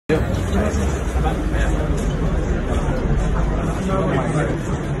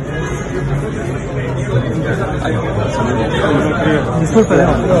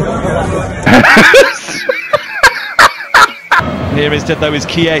Here instead though is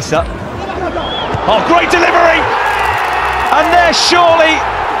Chiesa. Oh, great delivery! And there surely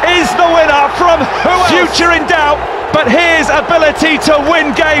is the winner from future in doubt, but his ability to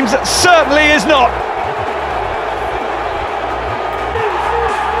win games certainly is not.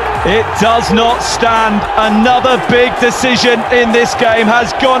 It does not stand. Another big decision in this game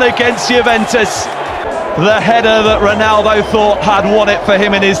has gone against Juventus. The header that Ronaldo thought had won it for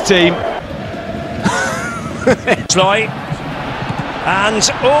him and his team. Sloy. And it's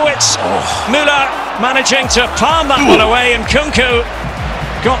Müller managing to palm that one away, and Kunku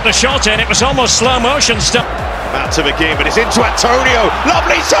got the shot in. It was almost slow motion stuff. Back to McGinn, but it's into Antonio.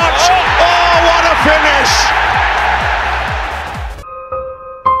 Lovely touch! Oh, what a finish!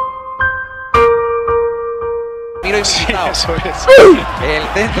 El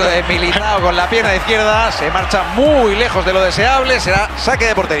centro de Militao con la pierna izquierda se marcha muy lejos de lo deseable, será saque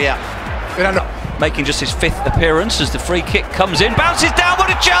de portería. Making just his 5th appearance as the free kick comes in, bounces down, what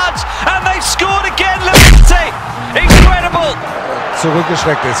a chance, and they've scored again, Levante, incredible!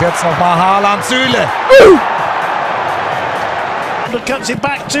 Zurückgeschreckt ist jetzt nochmal Haaland, Süle. Cuts it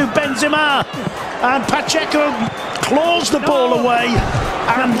back to Benzema, and Pacheco claws the ball away,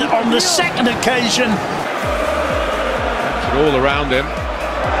 and on the second occasion, all around him,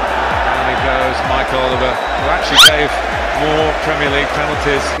 and he goes Mike Oliver, who actually gave more Premier League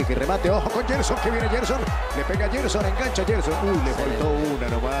penalties. Que remate, ojo con Gerson, que viene Gerson, le pega Gerson, engancha Gerson, le faltó una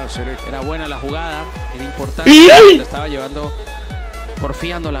nomás. Era buena la jugada, era importante, la estaba llevando,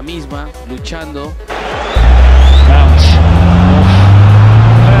 porfiando la misma, luchando. Bounce.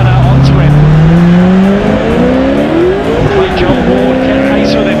 Werner onto him. Great job, Ward, kept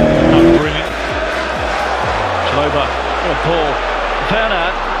pace with him. Oh, brilliant. Chaloba, good ball.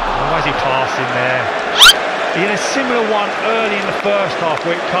 Werner, why is he passing there? He had a similar one early in the first half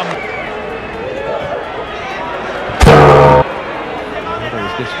where it comes. He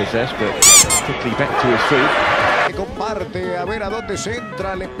was dispossessed, but quickly back to his feet. Comparte, a ver a dónde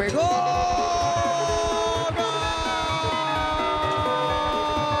centra, le pegó.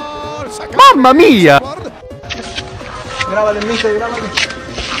 Mamma mia! Grábale, mister, grábale.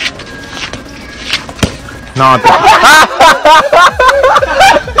 No,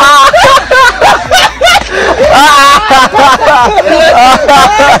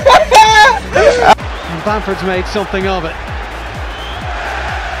 And Bamford's made something of it.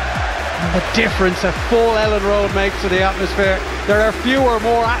 And the difference a full Ellen Road makes to the atmosphere. There are fewer,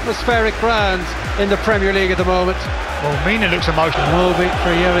 more atmospheric grounds in the Premier League at the moment. Well, Mina looks emotional. Will beat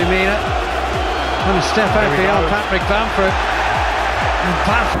for Yerry Mina. Going to step out beyond Patrick Bamford. And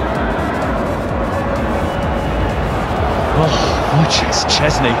Bamford. Oh,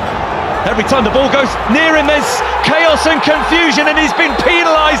 Chesney. Every time the ball goes near him, there's chaos and confusion, and he's been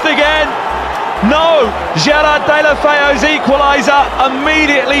penalised again. No, Gerard Deulofeu's equaliser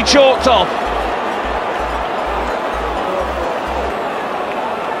immediately chalked off.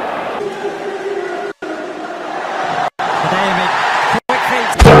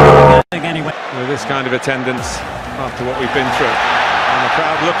 With this kind of attendance, after what we've been through, and the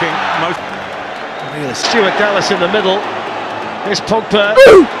crowd looking most... Stuart Dallas in the middle. It's Pogba.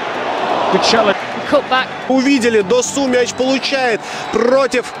 Good challenge. Cut back. Увидели, Досу мяч получает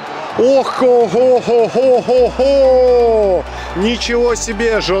против... Ох-хо-хо-хо-хо-хо! Ничего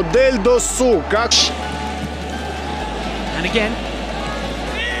себе, Жодель Досу, как... And again.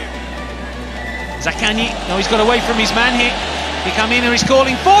 Zaccagni, no, he's got away from his man here. He come in and he's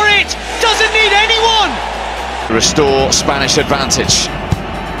calling for it! Doesn't need anyone! Restore Spanish advantage.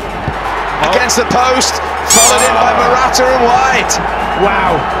 Against the post, followed in by Morata and White.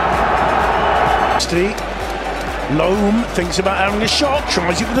 Wow. Loam thinks about having a shot,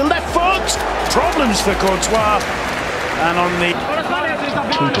 tries it with the left foot. Problems for Courtois. And on the...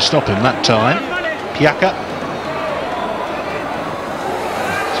 Two to stop him that time. Piaka.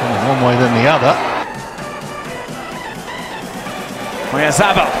 It's only one way than the other.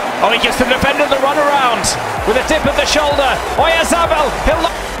 Oyarzabal. Oh, he gets the defender the run around with a dip of the shoulder. Oyarzabal, he'll...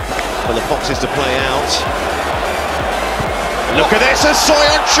 For the Foxes to play out. Look at this, and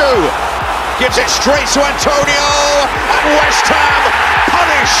Soyuncu gives it straight to Antonio, and West Ham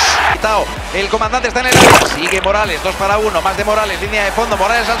punish. El comandante está en el área, sigue Morales, 2 para 1, más de Morales, línea de fondo,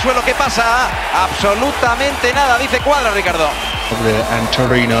 Morales al suelo, ¿qué pasa? Absolutamente nada, dice Cuadra, Ricardo. And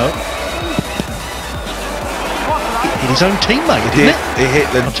Torino. His own teammate, didn't it? He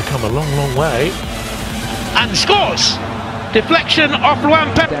hit them to come a long, long way. And scores! Deflection off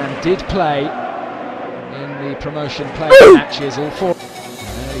Luan Pep. Dan did play in the promotion play matches, all four. An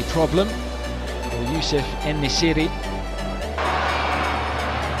early problem for Youssef En-Nesyri.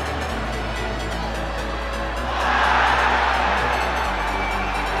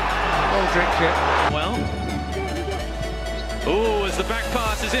 Drink it. Well. Oh, as the back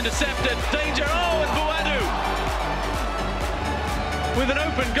pass is intercepted. Danger. Oh, and Bouadou with an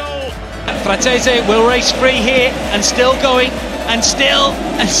open goal. Fratese will race free here and still going and still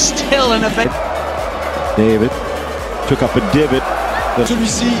an event. David took up a divot.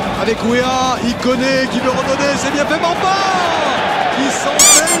 Celui-ci avec Wea, il connaît, qui veut redonner, c'est bien fait Mamba qui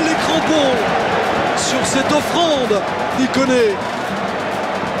s'emmêle les crampons sur cette offrande d'Ikoné.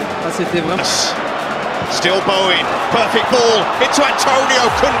 C'était vraiment... Still Bowen, perfect ball into Antonio,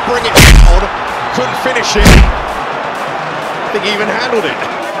 couldn't bring it down, couldn't finish it. I think he even handled it.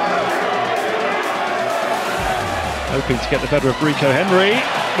 Hoping to get the better of Rico Henry,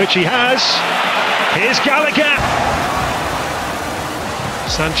 which he has. Here's Gallagher.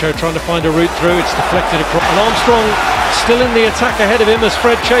 Sancho trying to find a route through, it's deflected across. And Armstrong still in the attack ahead of him as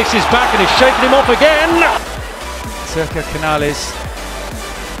Fred chases back and is shaking him off again. Sergio Canales.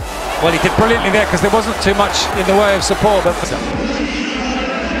 Well, he did brilliantly there because there wasn't too much in the way of support. But...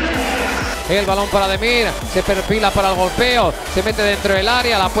 El balón para Demir, se perfila para el golpeo, se mete dentro del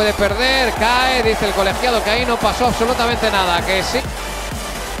área, la puede perder, cae, dice el colegiado que ahí no pasó absolutamente nada, que sí.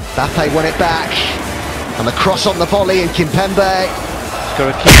 Mbappe won it back, and the cross on the volley, and Kimpembe. He's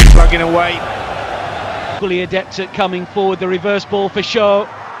got to keep plugging away. Fully adept at coming forward, the reverse ball for Shaw.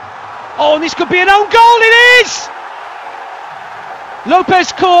 Oh, and this could be an own goal, it is!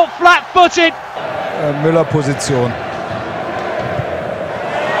 Lopez caught flat-footed. Müller-Position.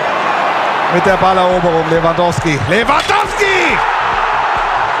 Mit der Balleroberung, Lewandowski. Lewandowski!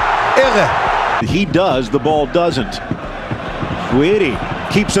 Irre. He does, the ball doesn't. Guidi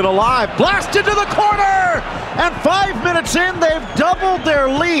keeps it alive. Blasted to the corner! And 5 minutes in, they've doubled their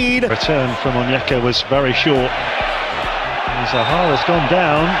lead. Return from Onyeka was very short. Zaha has gone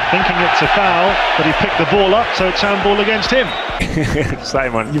down, thinking it's a foul, but he picked the ball up, so it's handball against him.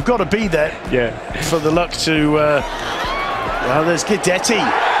 Same one. You've got to be there for the luck to... well, there's Guidetti,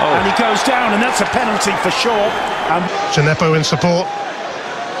 and he goes down, and that's a penalty for sure. Gineppo in support.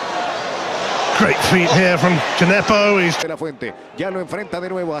 Great feet here from Gineppo. De la Fuente, ya lo enfrenta de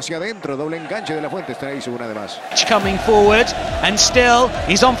nuevo hacia adentro, doble enganche de la Fuente, está ahí una de más. Coming forward, and still,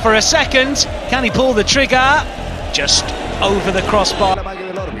 he's on for a second. Can he pull the trigger? Just over the crossbar. La malla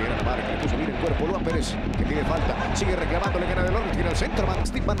del Orbi, era la marca, le puso bien el cuerpo, Luan Pérez, que tiene falta, sigue reclamando, le gana del Orbi, tira al centro,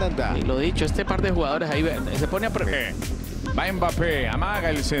 Steve Mandanda. Y lo dicho, este par de jugadores ahí se pone a... Va Mbappé, amaga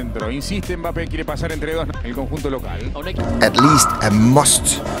el centro, insiste Mbappé, quiere pasar entre dos el conjunto local. At least a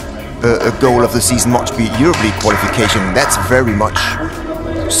must a goal of the season must be Europe League qualification. That's very much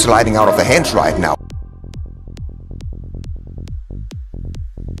sliding out of the hands right now.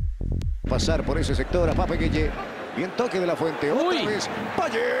 Pasar por ese sector a Pape Gueye. Bien toque de la Fuente. Otra vez.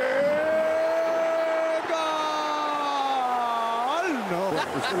 Payet. ¡Gol! No,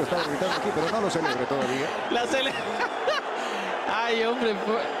 usted lo estaba gritando aquí, pero no lo celebre todavía. La Ay, hombre.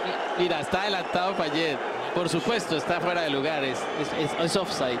 Mira, está adelantado Payet. Por supuesto, está fuera de lugar. Es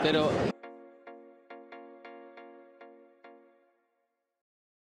offside, pero...